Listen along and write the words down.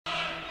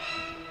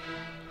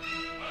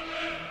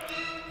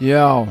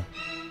Yo.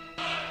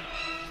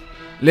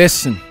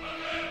 Listen.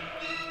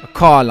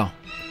 Akala.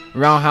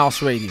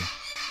 Roundhouse Radio.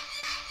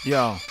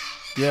 Yo.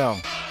 Yo.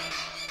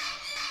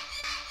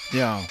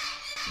 Yo.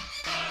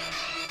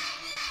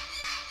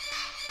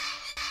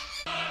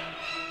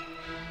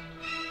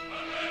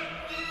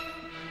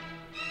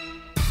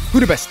 Who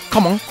the best?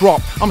 Come on, grow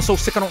up. I'm so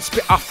sick I don't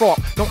spit, I throw up.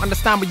 Don't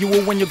understand what you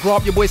all when you grow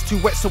up. Your boy's too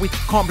wet so we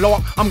can't blow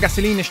up. I'm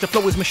gasoline-ish, the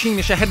flow is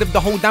machine-ish. Ahead of the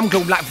whole damn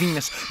globe like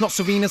Venus. Not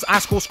Serenas, I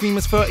score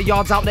screamers. 30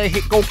 yards out there,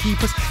 hit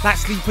goalkeepers. Like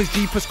sleepers,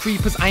 jeepers,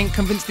 creepers. I ain't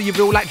convinced that you're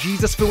real like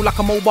Jesus. Feel like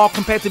a mobile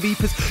compared to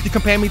beepers. You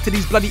compare me to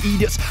these bloody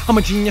idiots. I'm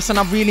a genius and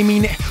I really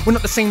mean it. We're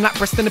not the same like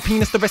breast and a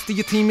penis. The rest of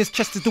your team is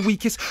chest is the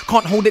weakest.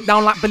 Can't hold it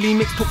down like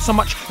bulimics. Took so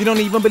much, you don't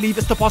even believe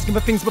it. Stop asking for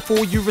things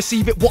before you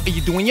receive it. What are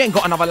you doing? You ain't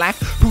got another life.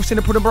 Proofs in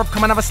the pudding, bruv.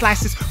 Come and have a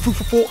slices. Food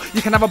for thought.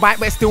 You can have a bite,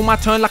 but it's still my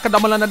turn like a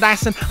double on a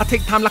Dyson. I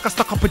take time like I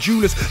stuck up a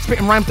jewelers.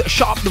 Spitting rhymes that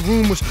shut up the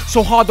rumors.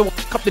 So hard to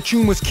pick up the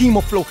tumors.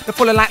 Chemo flow, they're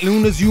full of like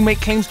lunars. You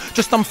make claims,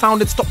 just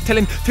dumbfounded. Stop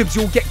telling fibs,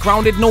 you'll get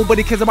grounded.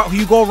 Nobody cares about who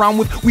you go around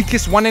with.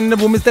 Weakest one in the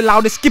room is the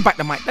loudest. Give back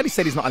the mic. Daddy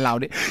said he's not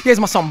allowed it. Here's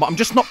my son, but I'm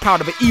just not proud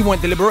of it. He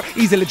weren't deliberate,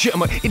 he's a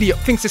legitimate idiot.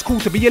 Thinks it's cool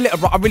to be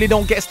illiterate. I really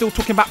don't get it, still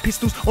talking about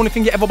pistols. Only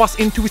thing you ever bust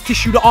into is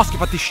tissue to ask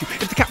if I dish you.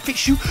 If the cat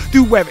fits you,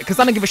 do wear it, cause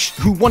I don't give a shit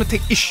who wanna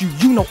take issue.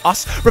 You know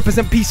us,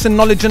 represent peace and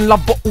knowledge and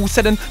love, but all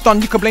said and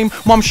done, you can blame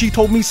mom. She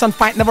told me, son,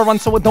 fight never run,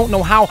 so I don't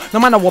know how. No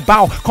matter what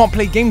bow, can't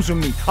play games with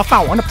me. I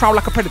foul on the prowl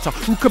like a predator.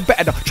 Who could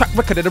better the track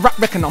record of the rap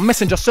reckoner?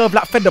 Messenger serve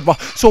like Federer.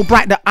 So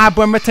bright that I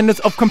burn retinas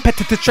of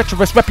competitors,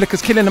 treacherous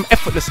replicas, killing them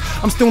effortless.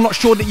 I'm still not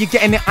sure that you're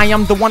getting it. I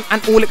am the one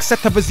and all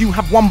etc. You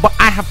have one, but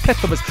I have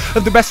plethoras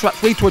of the best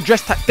raps. Way to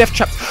address that death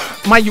traps.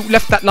 My youth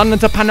left that London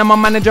to Panama.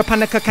 Manager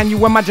Panica, can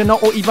you imagine her?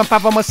 Or even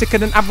fathom her? Sicker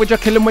than average.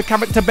 Killing with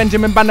character.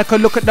 Benjamin Banneker.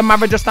 Look at the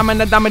marriage.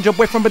 Stamina damage.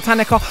 Away from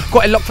Britannica.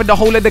 Got it locked for the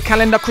whole of the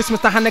calendar.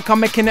 Christmas to Hanukkah.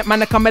 Making it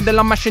Manica. Medal.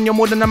 I'm mashing. You're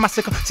more than a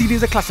massacre.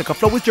 CD's a classicer.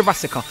 Flow is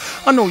Jurassica.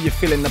 I know you're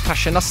feeling the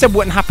passion. I said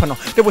wouldn't happen.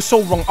 They were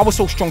so wrong. I was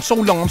so strong. So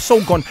long. I'm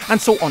so gone. And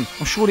so on.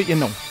 I'm sure that you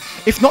know.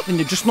 If not, then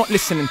you're just not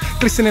listening.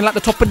 Glistening like the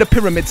top of the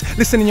pyramids.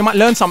 Listening, you might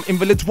learn some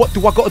invalids. What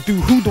do I gotta do?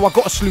 Who do I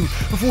gotta slew?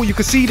 Before you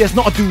could see, there's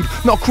not a dude,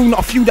 not a crew, not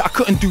a few that I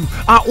couldn't do.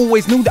 I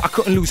always knew that I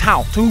couldn't lose.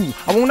 How? To who?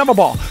 I won't have a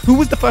bar. Who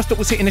was the first that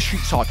was hitting the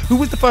streets hard? Who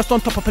was the first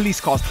on top of police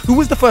cars? Who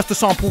was the first to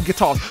sample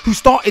guitars? Who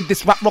started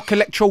this rap, rock,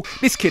 electro?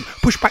 This kid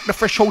pushed back the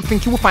threshold,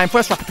 think you will find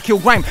first rapper to kill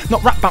grime.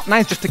 Not rap about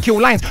nines just to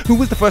kill lines. Who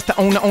was the first to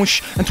own their own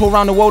and tour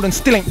around the world and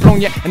still ain't blown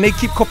yet? And they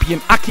keep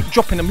copying. I keep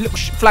dropping them. Little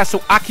shit flies,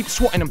 so I keep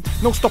swatting them.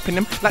 No stopping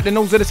them. Like the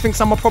nose of the Sphinx,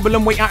 I'm a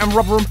problem. Wait out and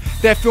rubber them.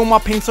 They feel my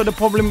pain, so the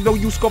problem though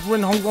you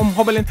scoffering, I'm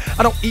hobbling.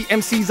 I don't eat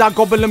MCs, I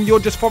gobble them. You're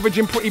just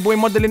foraging, pretty boy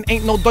modeling.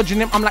 Ain't no dodging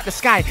them. I'm like the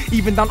sky,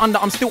 even down under.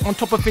 I'm still on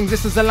top of things.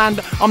 This is a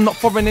land I'm not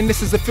foreign in.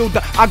 This is a field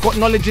that I got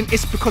knowledge in.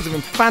 It's because of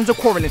him. Fans are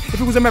quarreling.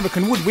 If it was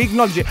American, would we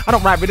acknowledge it? I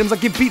don't write rhythms. I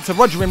give beats to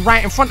Roger and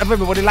right in front of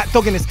everybody like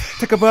dogging this.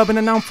 Take a verb and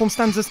a noun form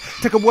stanzas.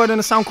 Take a word and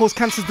a sound cause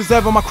cancers.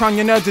 Deserving my crown.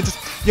 Your nerds are just,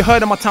 you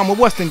heard of my town. We're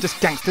worse than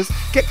just gangsters.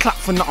 Get clapped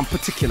for nothing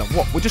particular.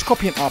 What? We're just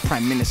copying our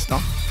Prime Minister.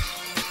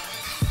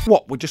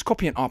 What? We're just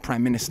copying our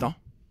Prime Minister.